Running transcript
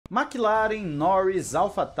McLaren, Norris,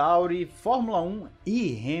 AlphaTauri, Fórmula 1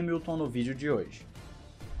 e Hamilton no vídeo de hoje.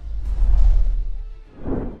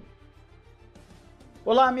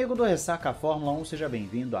 Olá amigo do Ressaca Fórmula 1, seja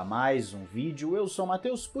bem-vindo a mais um vídeo. Eu sou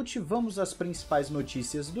Matheus Pucci e vamos às principais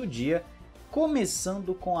notícias do dia,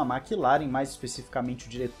 começando com a McLaren, mais especificamente o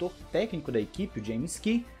diretor técnico da equipe, o James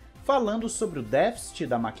Key, falando sobre o déficit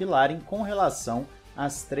da McLaren com relação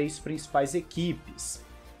às três principais equipes.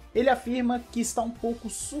 Ele afirma que está um pouco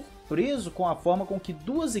surpreso com a forma com que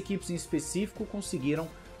duas equipes em específico conseguiram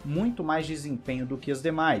muito mais desempenho do que as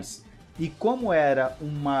demais. E como era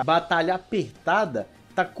uma batalha apertada,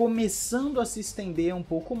 está começando a se estender um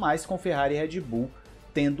pouco mais com Ferrari e Red Bull,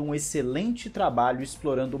 tendo um excelente trabalho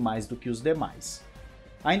explorando mais do que os demais.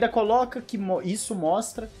 Ainda coloca que isso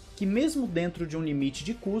mostra que mesmo dentro de um limite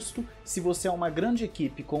de custo, se você é uma grande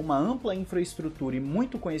equipe com uma ampla infraestrutura e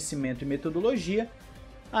muito conhecimento e metodologia,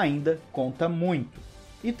 ainda conta muito.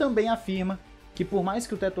 E também afirma que por mais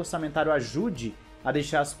que o teto orçamentário ajude a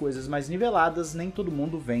deixar as coisas mais niveladas, nem todo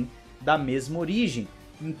mundo vem da mesma origem,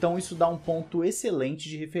 então isso dá um ponto excelente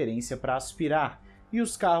de referência para aspirar. E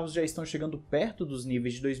os carros já estão chegando perto dos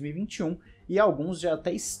níveis de 2021 e alguns já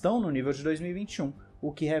até estão no nível de 2021,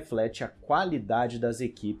 o que reflete a qualidade das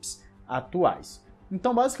equipes atuais.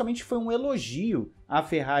 Então basicamente foi um elogio a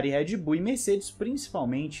Ferrari, Red Bull e Mercedes,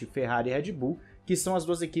 principalmente Ferrari e Red Bull, que são as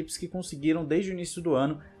duas equipes que conseguiram desde o início do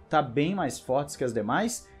ano estar bem mais fortes que as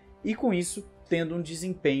demais e com isso tendo um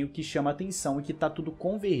desempenho que chama atenção e que está tudo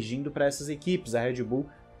convergindo para essas equipes. A Red Bull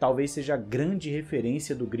talvez seja a grande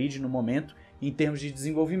referência do grid no momento em termos de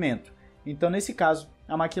desenvolvimento. Então nesse caso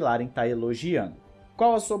a McLaren está elogiando.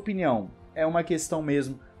 Qual a sua opinião? É uma questão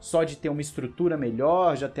mesmo só de ter uma estrutura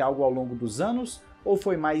melhor, já ter algo ao longo dos anos, ou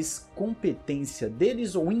foi mais competência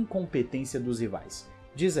deles ou incompetência dos rivais?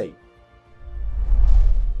 Diz aí.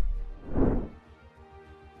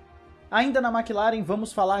 Ainda na McLaren,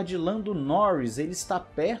 vamos falar de Lando Norris. Ele está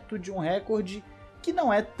perto de um recorde que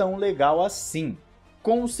não é tão legal assim.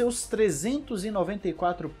 Com os seus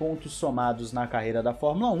 394 pontos somados na carreira da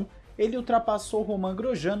Fórmula 1, ele ultrapassou Romain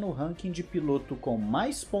Grosjean no ranking de piloto com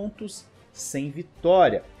mais pontos sem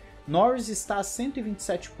vitória. Norris está a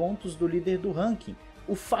 127 pontos do líder do ranking,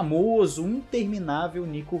 o famoso, interminável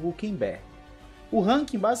Nico Hülkenberg. O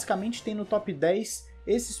ranking basicamente tem no top 10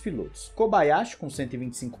 esses pilotos: Kobayashi com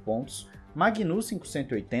 125 pontos, Magnussen com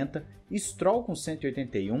 180, Stroll com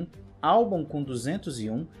 181, Albon com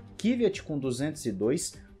 201, Kvyat com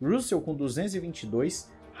 202, Russell com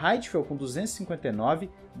 222, Heidfeld com 259,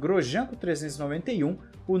 Grosjean com 391,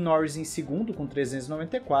 o Norris em segundo com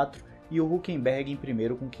 394 e o Hülkenberg em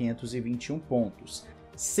primeiro com 521 pontos.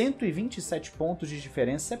 127 pontos de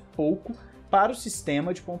diferença é pouco para o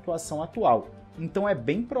sistema de pontuação atual. Então é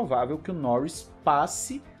bem provável que o Norris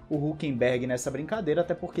passe o Hülkenberg nessa brincadeira,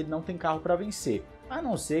 até porque ele não tem carro para vencer. A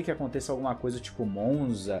não ser que aconteça alguma coisa tipo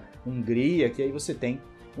Monza, Hungria, que aí você tem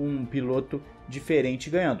um piloto diferente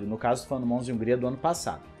ganhando. No caso, falando Monza e Hungria do ano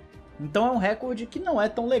passado. Então é um recorde que não é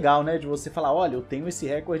tão legal, né? De você falar, olha, eu tenho esse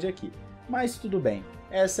recorde aqui. Mas tudo bem,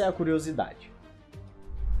 essa é a curiosidade.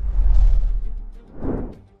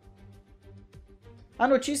 A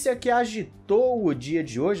notícia que agitou o dia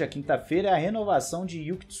de hoje, a quinta-feira, é a renovação de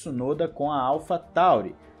Yuki Tsunoda com a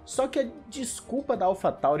AlphaTauri. Só que a desculpa da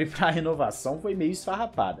AlphaTauri para a renovação foi meio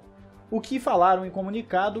esfarrapada. O que falaram em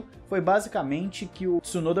comunicado foi basicamente que o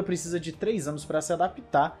Tsunoda precisa de 3 anos para se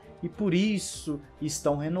adaptar e por isso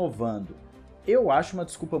estão renovando. Eu acho uma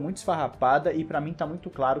desculpa muito esfarrapada e para mim está muito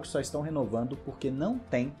claro que só estão renovando porque não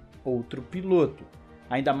tem outro piloto.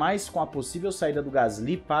 Ainda mais com a possível saída do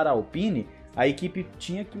Gasly para a Alpine, a equipe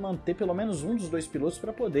tinha que manter pelo menos um dos dois pilotos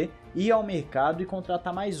para poder ir ao mercado e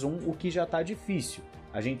contratar mais um, o que já está difícil.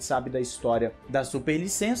 A gente sabe da história da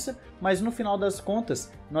superlicença, mas no final das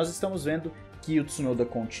contas nós estamos vendo que o Tsunoda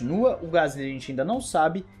continua, o Gasly a gente ainda não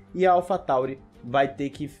sabe e a AlphaTauri vai ter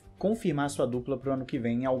que confirmar sua dupla para o ano que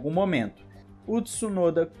vem em algum momento. O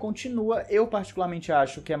Tsunoda continua, eu particularmente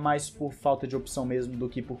acho que é mais por falta de opção mesmo do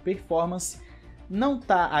que por performance. Não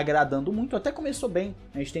está agradando muito, até começou bem.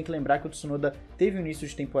 A gente tem que lembrar que o Tsunoda teve um início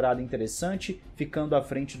de temporada interessante, ficando à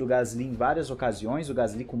frente do Gasly em várias ocasiões, o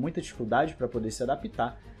Gasly com muita dificuldade para poder se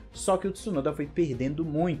adaptar, só que o Tsunoda foi perdendo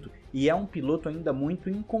muito e é um piloto ainda muito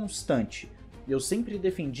inconstante. Eu sempre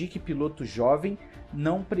defendi que piloto jovem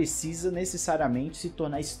não precisa necessariamente se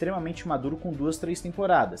tornar extremamente maduro com 2, 3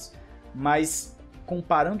 temporadas, mas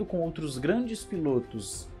comparando com outros grandes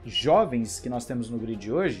pilotos jovens que nós temos no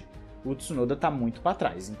grid hoje, o Tsunoda está muito para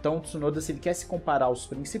trás. Então o Tsunoda, se ele quer se comparar aos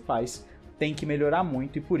principais, tem que melhorar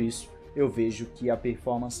muito e por isso eu vejo que a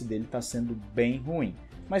performance dele está sendo bem ruim.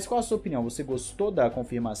 Mas qual a sua opinião? Você gostou da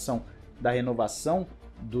confirmação da renovação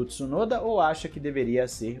do Tsunoda ou acha que deveria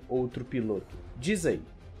ser outro piloto? Diz aí.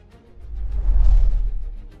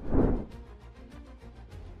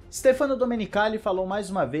 Stefano Domenicali falou mais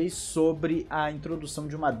uma vez sobre a introdução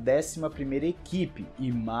de uma 11ª equipe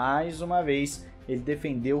e mais uma vez ele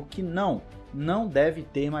defendeu que não deve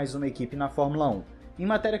ter mais uma equipe na Fórmula 1. Em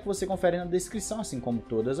matéria que você confere na descrição, assim como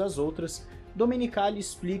todas as outras, Domenicali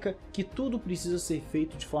explica que tudo precisa ser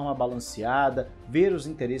feito de forma balanceada, ver os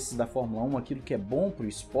interesses da Fórmula 1, aquilo que é bom para o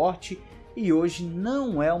esporte, e hoje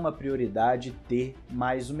não é uma prioridade ter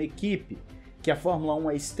mais uma equipe, que a Fórmula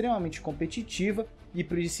 1 é extremamente competitiva e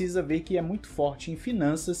precisa ver que é muito forte em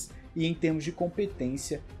finanças e em termos de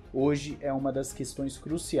competência. Hoje é uma das questões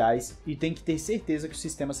cruciais e tem que ter certeza que o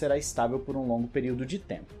sistema será estável por um longo período de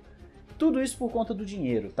tempo. Tudo isso por conta do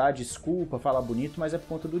dinheiro, tá? Desculpa falar bonito, mas é por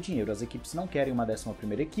conta do dinheiro. As equipes não querem uma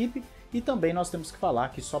 11ª equipe e também nós temos que falar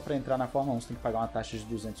que só para entrar na Fórmula 1 você tem que pagar uma taxa de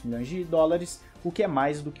 200 milhões de dólares, o que é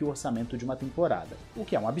mais do que o orçamento de uma temporada, o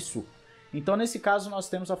que é um absurdo. Então nesse caso nós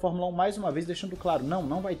temos a Fórmula 1 mais uma vez deixando claro,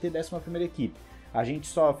 não vai ter 11ª equipe. A gente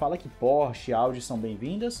só fala que Porsche e Auge são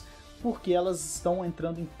bem-vindas porque elas estão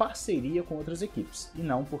entrando em parceria com outras equipes, e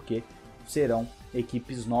não porque serão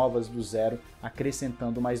equipes novas do zero,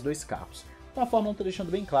 acrescentando mais 2 carros. Então a Fórmula 1 está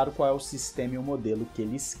deixando bem claro qual é o sistema e o modelo que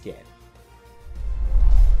eles querem.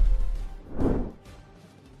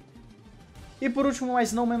 E por último,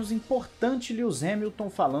 mas não menos importante, Lewis Hamilton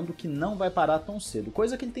falando que não vai parar tão cedo,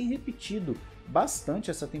 coisa que ele tem repetido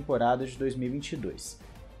bastante essa temporada de 2022.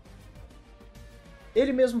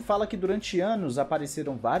 Ele mesmo fala que durante anos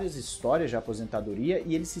apareceram várias histórias de aposentadoria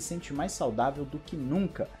e ele se sente mais saudável do que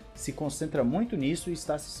nunca, se concentra muito nisso e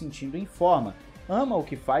está se sentindo em forma, ama o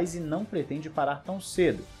que faz e não pretende parar tão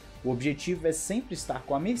cedo. O objetivo é sempre estar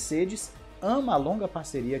com a Mercedes, ama a longa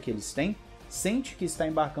parceria que eles têm, sente que está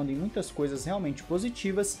embarcando em muitas coisas realmente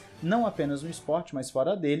positivas, não apenas no esporte, mas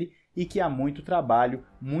fora dele, e que há muito trabalho,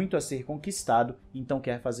 muito a ser conquistado, então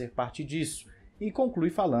quer fazer parte disso. E conclui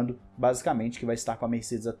falando, basicamente, que vai estar com a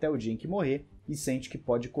Mercedes até o dia em que morrer e sente que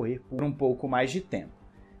pode correr por um pouco mais de tempo.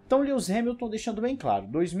 Então Lewis Hamilton deixando bem claro,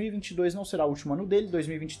 2022 não será o último ano dele,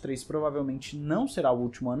 2023 provavelmente não será o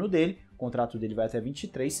último ano dele, o contrato dele vai até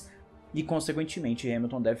 23 e consequentemente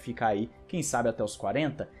Hamilton deve ficar aí, quem sabe até os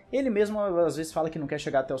 40. Ele mesmo às vezes fala que não quer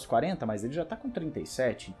chegar até os 40, mas ele já está com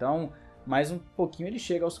 37, então mais um pouquinho ele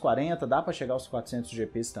chega aos 40, dá para chegar aos 400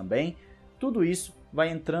 GPs também. Tudo isso vai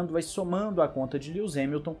entrando, vai somando a conta de Lewis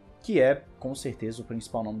Hamilton, que é, com certeza, o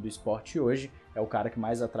principal nome do esporte hoje. É o cara que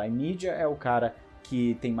mais atrai mídia, é o cara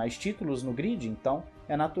que tem mais títulos no grid, então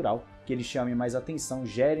é natural que ele chame mais atenção,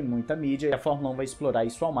 gere muita mídia, e a Fórmula 1 vai explorar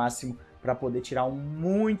isso ao máximo para poder tirar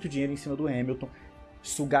muito dinheiro em cima do Hamilton,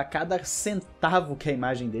 sugar cada centavo que a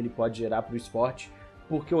imagem dele pode gerar para o esporte,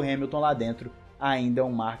 porque o Hamilton lá dentro ainda é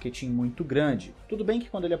um marketing muito grande. Tudo bem que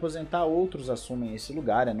quando ele aposentar, outros assumem esse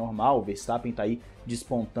lugar, é normal, o Verstappen está aí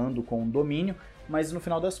despontando com o domínio, mas no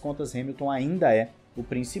final das contas Hamilton ainda é o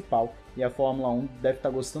principal e a Fórmula 1 deve estar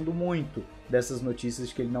gostando muito dessas notícias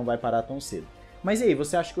de que ele não vai parar tão cedo. Mas e aí,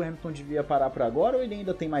 você acha que o Hamilton devia parar por agora ou ele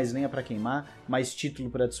ainda tem mais lenha para queimar, mais título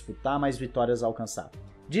para disputar, mais vitórias a alcançar?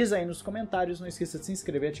 Diz aí nos comentários, não esqueça de se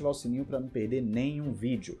inscrever e ativar o sininho para não perder nenhum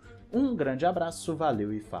vídeo. Um grande abraço,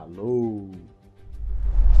 valeu e falou!